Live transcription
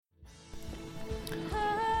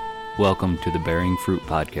Welcome to the Bearing Fruit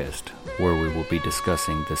Podcast, where we will be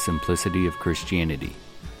discussing the simplicity of Christianity.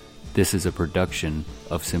 This is a production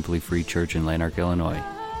of Simply Free Church in Lanark, Illinois.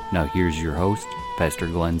 Now here's your host, Pastor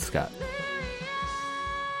Glenn Scott. I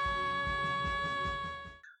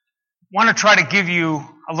want to try to give you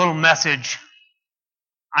a little message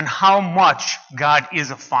on how much God is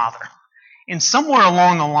a father. And somewhere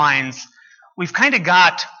along the lines, we've kind of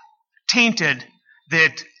got tainted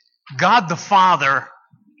that God the Father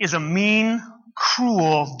is a mean,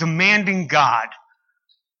 cruel, demanding God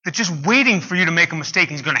that's just waiting for you to make a mistake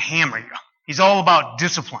and he's going to hammer you. He's all about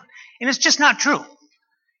discipline. And it's just not true.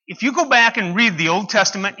 If you go back and read the Old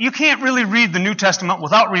Testament, you can't really read the New Testament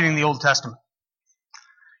without reading the Old Testament.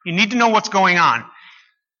 You need to know what's going on.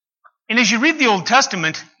 And as you read the Old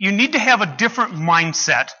Testament, you need to have a different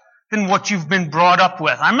mindset than what you've been brought up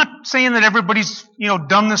with. I'm not saying that everybody's,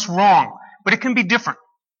 done this wrong, but it can be different.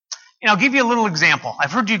 And I'll give you a little example.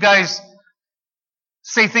 I've heard you guys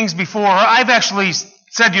say things before. I've actually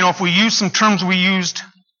said, if we use some terms we used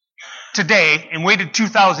today and waited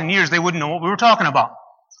 2,000 years, they wouldn't know what we were talking about.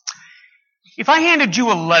 If I handed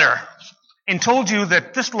you a letter and told you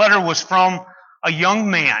that this letter was from a young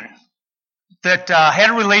man that had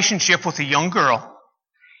a relationship with a young girl,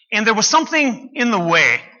 and there was something in the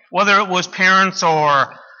way, whether it was parents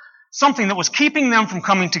or something that was keeping them from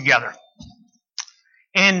coming together,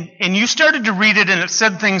 and you started to read it, and it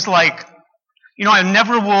said things like, I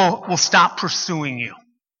never will stop pursuing you.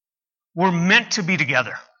 We're meant to be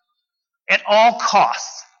together. At all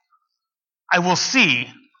costs, I will see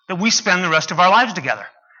that we spend the rest of our lives together.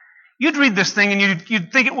 You'd read this thing, and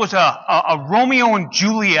you'd think it was a Romeo and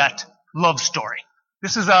Juliet love story.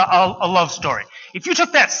 This is a love story. If you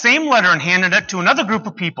took that same letter and handed it to another group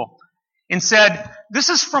of people and said, this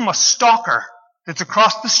is from a stalker that's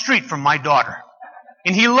across the street from my daughter,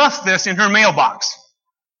 and he left this in her mailbox.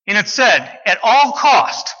 And it said, at all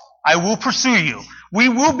cost, I will pursue you. We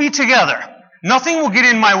will be together. Nothing will get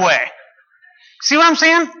in my way. See what I'm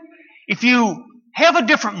saying? If you have a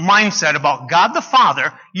different mindset about God the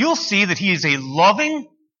Father, you'll see that He is a loving,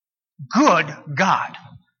 good God.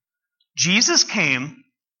 Jesus came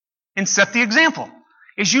and set the example.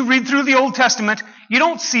 As you read through the Old Testament, you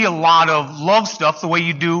don't see a lot of love stuff the way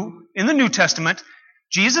you do in the New Testament.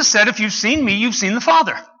 Jesus said, if you've seen me, you've seen the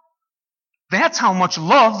Father. That's how much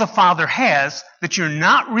love the Father has that you're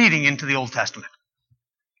not reading into the Old Testament.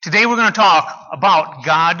 Today we're going to talk about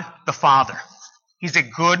God the Father. He's a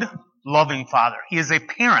good, loving Father. He is a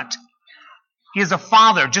parent. He is a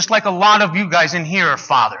father, just like a lot of you guys in here are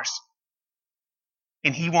fathers.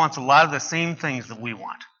 And He wants a lot of the same things that we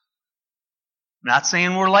want. I'm not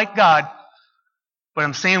saying we're like God, but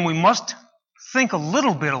I'm saying we must think a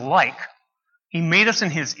little bit alike. He made us in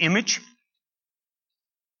His image.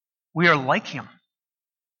 We are like Him.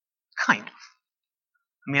 Kind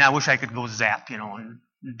of. I wish I could go zap, and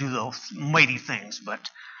do those mighty things, but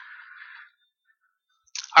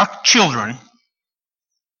our children,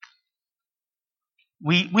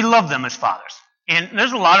 we love them as fathers. And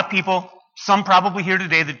there's a lot of people, some probably here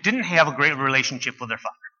today, that didn't have a great relationship with their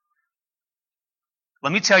father.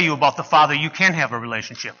 Let me tell you about the Father you can have a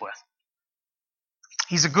relationship with.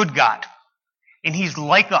 He's a good God. And He's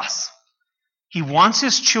like us. He wants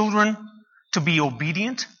His children to be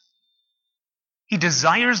obedient. He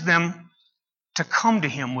desires them to come to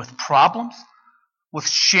Him with problems, with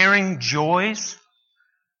sharing joys,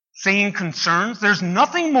 saying concerns. There's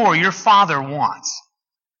nothing more your Father wants.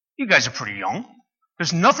 You guys are pretty young.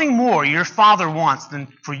 There's nothing more your Father wants than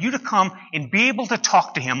for you to come and be able to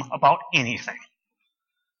talk to Him about anything.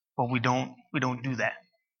 But we don't do that.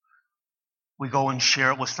 We go and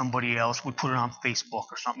share it with somebody else. We put it on Facebook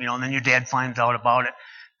or something, and then your dad finds out about it.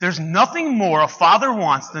 There's nothing more a father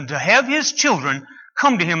wants than to have his children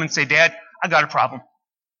come to him and say, Dad, I got a problem.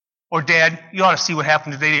 Or, Dad, you ought to see what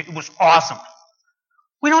happened today. It was awesome.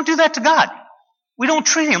 We don't do that to God. We don't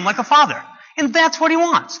treat Him like a father. And that's what He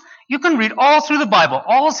wants. You can read all through the Bible.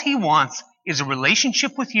 All He wants is a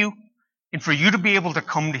relationship with you and for you to be able to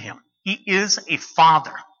come to Him. He is a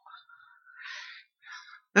father.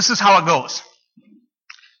 This is how it goes.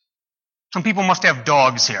 Some people must have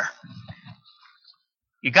dogs here.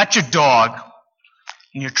 You got your dog,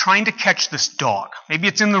 and you're trying to catch this dog. Maybe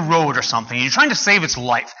it's in the road or something, and you're trying to save its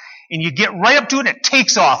life. And you get right up to it, and it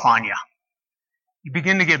takes off on you. You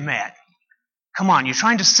begin to get mad. Come on, you're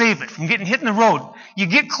trying to save it from getting hit in the road. You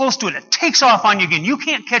get close to it, it takes off on you again. You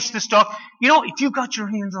can't catch this dog. If you got your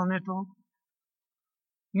hands on that dog,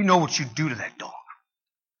 you know what you'd do to that dog.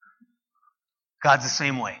 God's the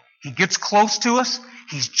same way. He gets close to us.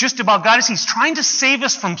 He's just about got us. He's trying to save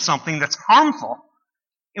us from something that's harmful.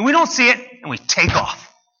 And we don't see it, and we take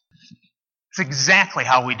off. It's exactly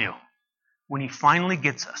how we do. When he finally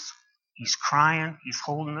gets us, he's crying, he's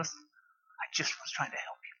holding us. I just was trying to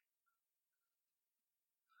help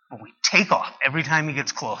you. But we take off every time he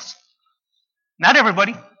gets close. Not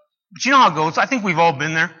everybody, but you know how it goes. I think we've all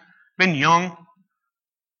been there, been young.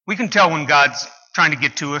 We can tell when God's trying to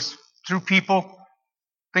get to us through people,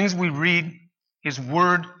 things we read, his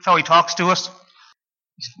word, that's how he talks to us.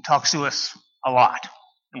 He talks to us a lot,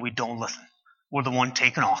 and we don't listen. We're the one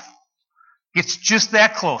taking off. Gets just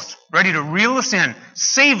that close, ready to reel us in,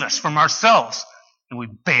 save us from ourselves, and we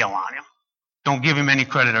bail on him. Don't give him any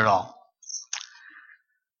credit at all.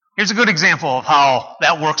 Here's a good example of how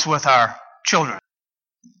that works with our children.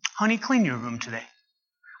 Honey, clean your room today.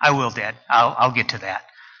 I will, Dad. I'll get to that.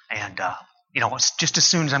 And, it's just as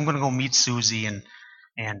soon as I'm going to go meet Susie and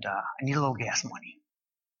I need a little gas money.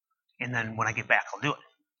 And then when I get back, I'll do it.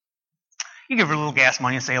 You give her a little gas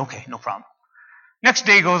money and say, okay, no problem. Next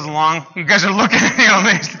day goes along. You guys are looking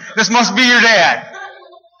at, this must be your dad.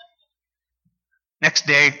 Next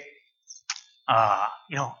day,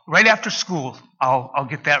 right after school, I'll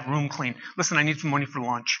get that room clean. Listen, I need some money for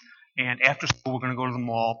lunch. And after school, we're going to go to the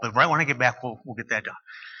mall. But right when I get back, we'll get that done.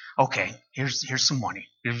 Okay, here's some money.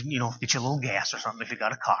 Get you a little gas or something if you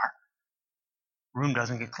got a car. Room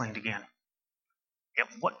doesn't get cleaned again. At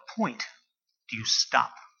what point do you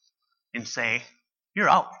stop and say, you're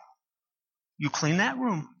out? You clean that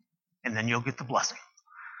room, and then you'll get the blessing.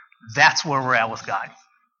 That's where we're at with God.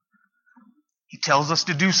 He tells us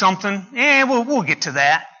to do something. We'll get to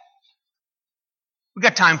that. We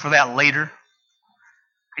got time for that later.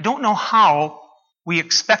 I don't know how we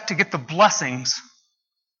expect to get the blessings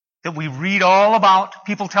that we read all about.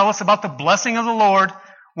 People tell us about the blessing of the Lord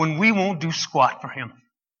when we won't do squat for him.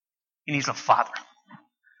 And he's a father.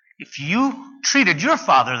 If you treated your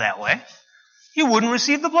father that way, you wouldn't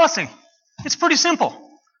receive the blessing. It's pretty simple.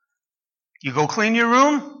 You go clean your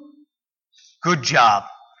room, good job.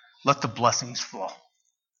 Let the blessings flow.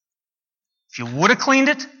 If you would have cleaned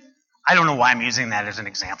it, I don't know why I'm using that as an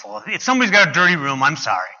example. If somebody's got a dirty room, I'm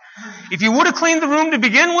sorry. If you would have cleaned the room to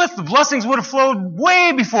begin with, the blessings would have flowed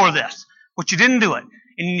way before this. But you didn't do it.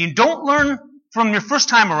 And you don't learn from your first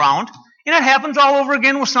time around, and it happens all over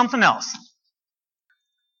again with something else.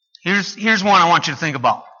 Here's one I want you to think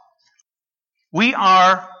about. We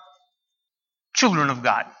are children of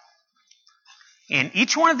God. And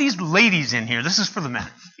each one of these ladies in here, this is for the men,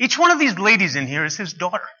 each one of these ladies in here is his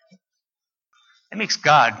daughter. That makes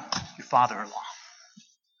God your father-in-law.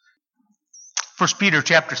 1 Peter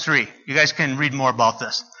chapter 3. You guys can read more about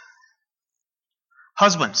this.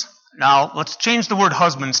 Husbands. Now, let's change the word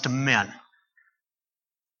husbands to men.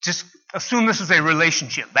 Just assume this is a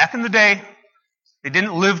relationship. Back in the day, they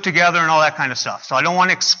didn't live together and all that kind of stuff. So I don't want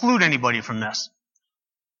to exclude anybody from this.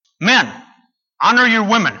 Men, honor your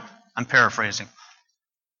women. I'm paraphrasing.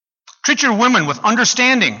 Treat your women with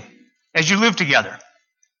understanding as you live together.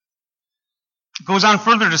 It goes on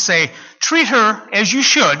further to say, treat her as you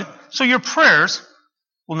should, so your prayers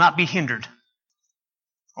will not be hindered.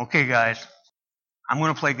 Okay, guys, I'm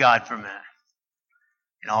going to play God for a minute.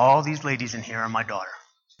 And all these ladies in here are my daughter.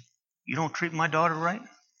 You don't treat my daughter right?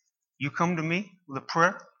 You come to me with a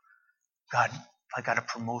prayer? God, if I got a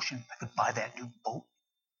promotion, I could buy that new boat.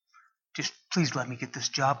 Just please let me get this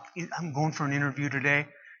job. I'm going for an interview today.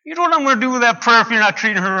 You know what I'm going to do with that prayer if you're not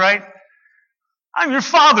treating her right? I'm your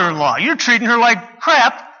father-in-law. You're treating her like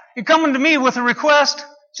crap. You're coming to me with a request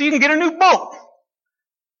so you can get a new boat.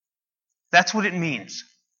 That's what it means.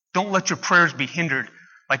 Don't let your prayers be hindered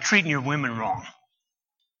by treating your women wrong.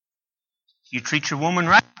 You treat your woman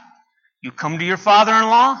right. You come to your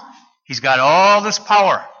father-in-law. He's got all this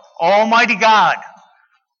power. Almighty God.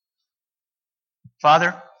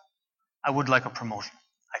 Father, I would like a promotion.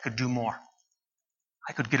 I could do more.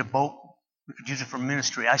 I could get a boat. We could use it for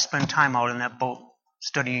ministry. I spend time out in that boat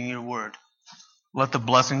studying your word. Let the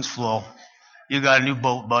blessings flow. You got a new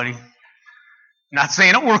boat, buddy. Not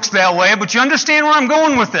saying it works that way, but you understand where I'm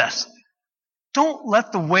going with this. Don't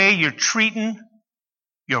let the way you're treating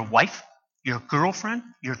your wife, your girlfriend,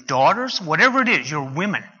 your daughters, whatever it is, your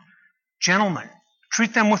women, gentlemen,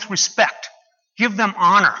 treat them with respect. Give them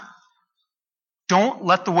honor. Don't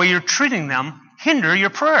let the way you're treating them hinder your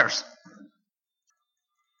prayers.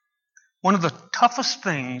 One of the toughest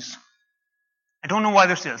things, I don't know why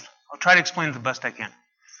this is. I'll try to explain it the best I can.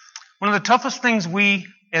 One of the toughest things we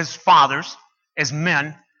as fathers, as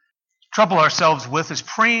men, trouble ourselves with is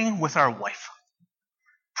praying with our wife.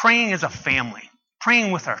 Praying as a family.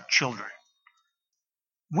 Praying with our children.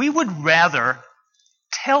 We would rather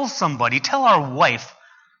tell our wife,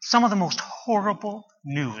 some of the most horrible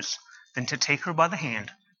news than to take her by the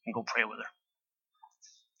hand and go pray with her.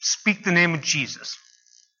 speak the name of Jesus.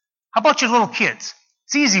 How about your little kids?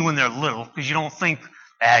 It's easy when they're little because you don't think,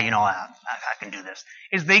 I can do this.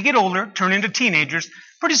 As they get older, turn into teenagers,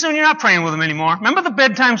 pretty soon you're not praying with them anymore. Remember the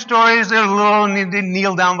bedtime stories? They're little and they'd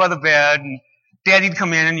kneel down by the bed and Daddy'd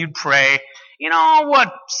come in and you'd pray.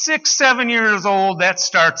 6, 7 years old, that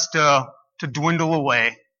starts to dwindle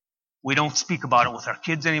away. We don't speak about it with our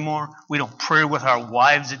kids anymore. We don't pray with our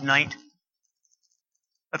wives at night.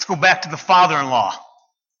 Let's go back to the father-in-law.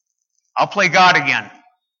 I'll play God again.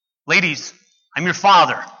 Ladies, I'm your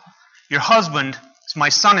father. Your husband is my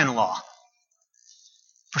son-in-law.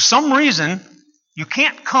 For some reason, you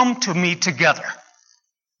can't come to me together.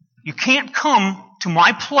 You can't come to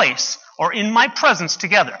my place or in my presence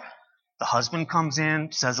together. The husband comes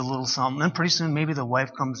in, says a little something, then pretty soon maybe the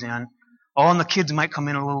wife comes in. And the kids might come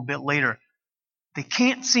in a little bit later. They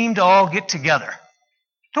can't seem to all get together.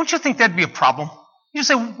 Don't you think that'd be a problem? You just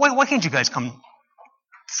say, why can't you guys come at the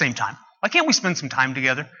same time? Why can't we spend some time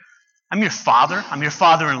together? I'm your father. I'm your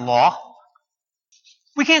father-in-law.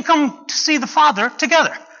 We can't come to see the Father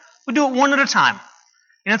together. We do it one at a time.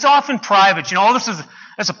 And it's often private.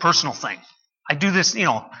 That's a personal thing. I do this,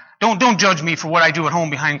 don't judge me for what I do at home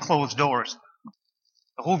behind closed doors.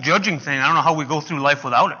 The whole judging thing, I don't know how we go through life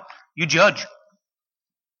without it. You judge.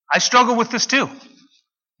 I struggle with this too.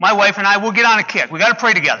 My wife and I will get on a kick. We got to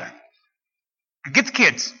pray together. Get the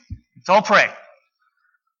kids. Let's all pray.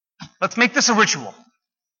 Let's make this a ritual.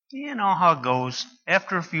 You know how it goes.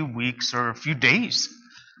 After a few weeks or a few days,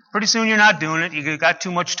 pretty soon you're not doing it. You got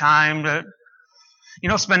too much time to,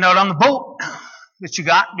 spend out on the boat that you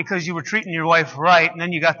got because you were treating your wife right, and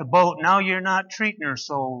then you got the boat. Now you're not treating her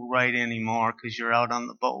so right anymore because you're out on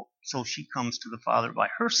the boat. So she comes to the Father by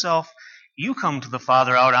herself. You come to the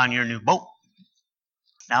Father out on your new boat.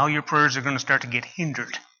 Now your prayers are going to start to get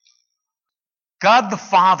hindered. God the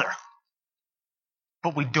Father.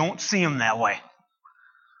 But we don't see him that way.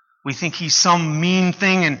 We think he's some mean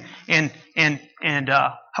thing, and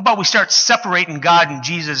how about we start separating God and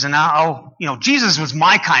Jesus? And Jesus was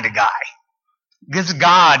my kind of guy. This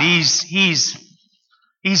God, he's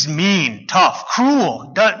mean, tough,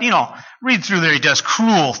 cruel. Read through there. He does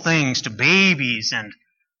cruel things to babies, and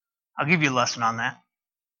I'll give you a lesson on that.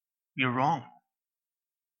 You're wrong.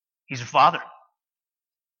 He's a father.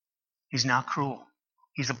 He's not cruel.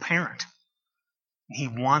 He's a parent. He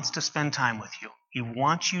wants to spend time with you. He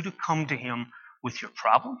wants you to come to him with your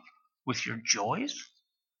problems, with your joys.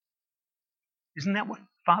 Isn't that what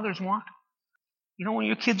fathers want? When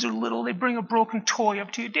your kids are little, they bring a broken toy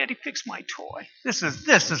up to you. Daddy, fix my toy. This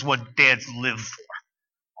is what dads live for.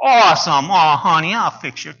 Awesome. Oh, honey, I'll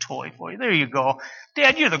fix your toy for you. There you go.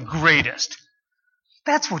 Dad, you're the greatest.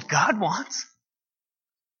 That's what God wants.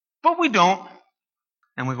 But we don't.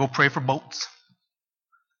 And we go pray for boats,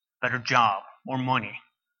 better job, more money,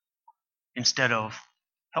 instead of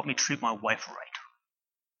help me treat my wife right.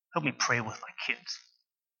 Help me pray with my kids.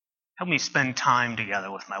 Help me spend time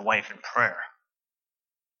together with my wife in prayer.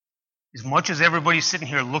 As much as everybody's sitting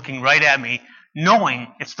here looking right at me, knowing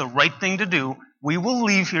it's the right thing to do, we will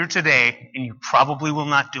leave here today and you probably will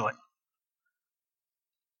not do it.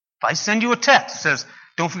 If I send you a text that says,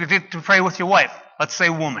 don't forget to pray with your wife, let's say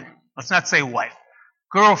woman. Let's not say wife.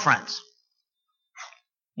 Girlfriends.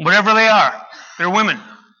 Whatever they are, they're women.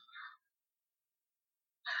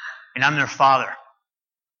 And I'm their father.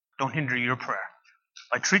 Don't hinder your prayer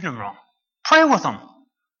by treating them wrong. Pray with them.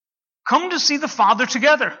 Come to see the Father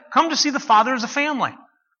together. Come to see the Father as a family.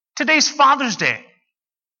 Today's Father's Day.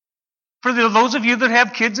 For those of you that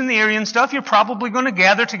have kids in the area and stuff, you're probably going to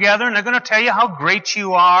gather together and they're going to tell you how great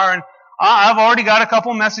you are. And I've already got a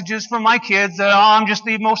couple messages from my kids that I'm just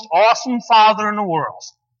the most awesome father in the world.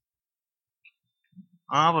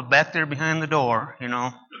 But back there behind the door,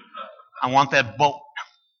 I want that boat.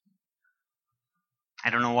 I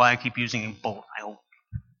don't know why I keep using a boat. I hope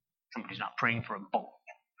somebody's not praying for a boat.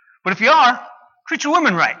 But if you are, treat your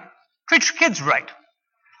women right. Treat your kids right.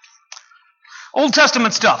 Old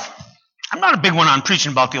Testament stuff. I'm not a big one on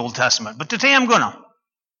preaching about the Old Testament, but today I'm going to.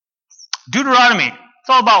 Deuteronomy. It's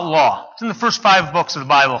all about law. It's in the first 5 books of the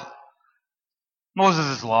Bible.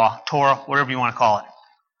 Moses' law, Torah, whatever you want to call it.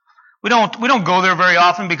 We don't go there very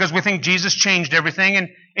often because we think Jesus changed everything,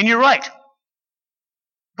 and you're right.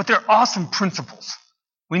 But they're awesome principles.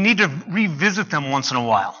 We need to revisit them once in a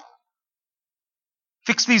while.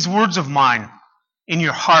 Fix these words of mine in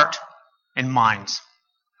your heart and minds.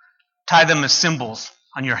 Tie them as symbols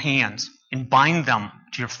on your hands and bind them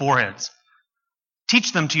to your foreheads.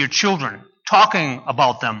 Teach them to your children, talking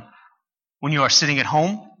about them when you are sitting at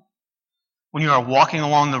home, when you are walking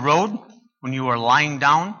along the road, when you are lying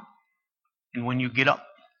down, and when you get up.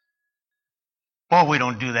 Well, we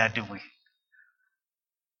don't do that, do we?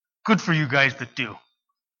 Good for you guys that do.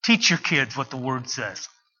 Teach your kids what the Word says.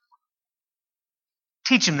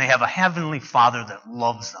 Teach them they have a heavenly Father that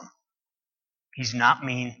loves them. He's not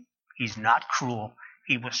mean. He's not cruel.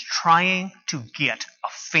 He was trying to get a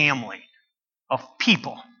family of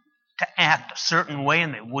people to act a certain way,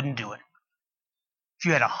 and they wouldn't do it. If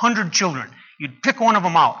you had 100 children, you'd pick one of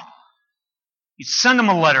them out. You'd send them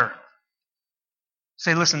a letter.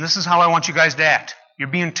 Say, listen, this is how I want you guys to act. You're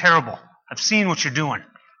being terrible. I've seen what you're doing.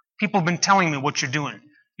 People have been telling me what you're doing.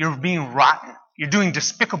 You're being rotten. You're doing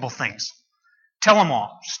despicable things. Tell them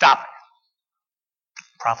all. Stop it.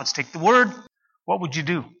 Prophets take the word. What would you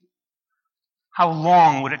do? How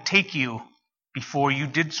long would it take you before you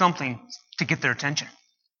did something to get their attention?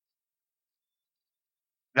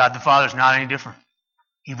 God the Father's not any different.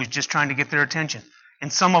 He was just trying to get their attention.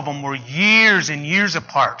 And some of them were years and years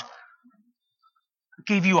apart. It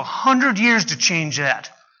gave you 100 years to change that.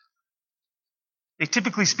 They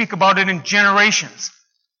typically speak about it in generations.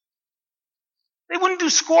 They wouldn't do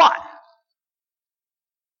squat.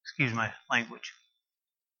 Excuse my language.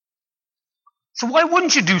 So why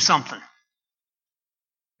wouldn't you do something?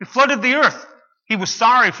 He flooded the earth. He was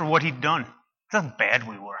sorry for what he'd done. That's how bad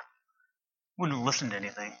we were. Wouldn't listen to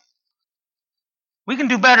anything. We can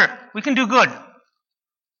do better. We can do good.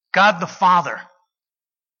 God the Father.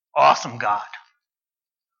 Awesome God.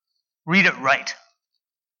 Read it right.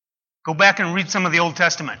 Go back and read some of the Old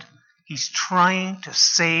Testament. He's trying to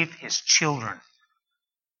save his children.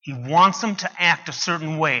 He wants them to act a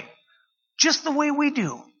certain way, just the way we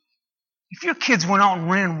do. If your kids went out and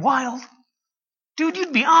ran wild, dude,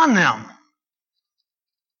 you'd be on them.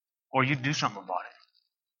 Or you'd do something about it.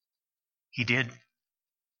 He did.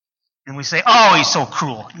 And we say, oh, he's so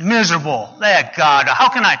cruel, miserable, that God. How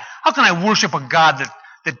can I worship a God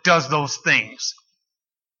that does those things?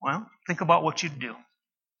 Well, think about what you'd do.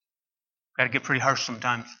 Got to get pretty harsh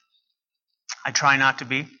sometimes. I try not to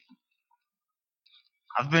be.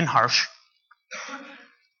 I've been harsh.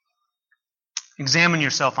 Examine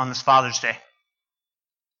yourself on this Father's Day.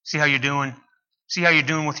 See how you're doing. See how you're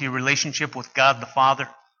doing with your relationship with God the Father.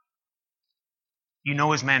 You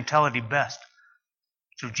know his mentality best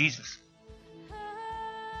through Jesus.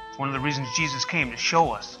 It's one of the reasons Jesus came, to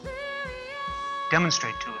show us,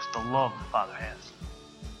 demonstrate to us the love the Father has.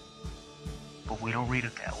 But we don't read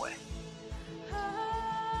it that way.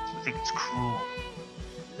 We think it's cruel.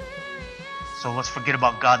 So let's forget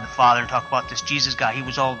about God the Father and talk about this Jesus guy. He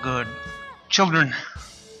was all good. Children,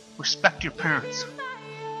 respect your parents.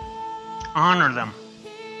 Honor them.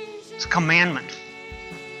 It's a commandment.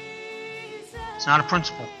 It's not a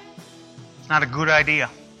principle. It's not a good idea.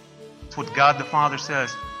 It's what God the Father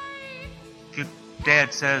says. If your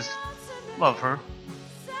dad says, love her,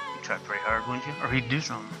 you'd try pretty hard, wouldn't you? Or he'd do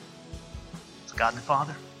something. It's God the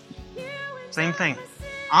Father. Same thing.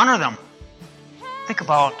 Honor them. Think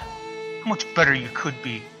about how much better you could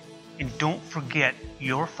be. And don't forget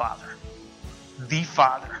your Father. The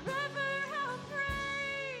Father.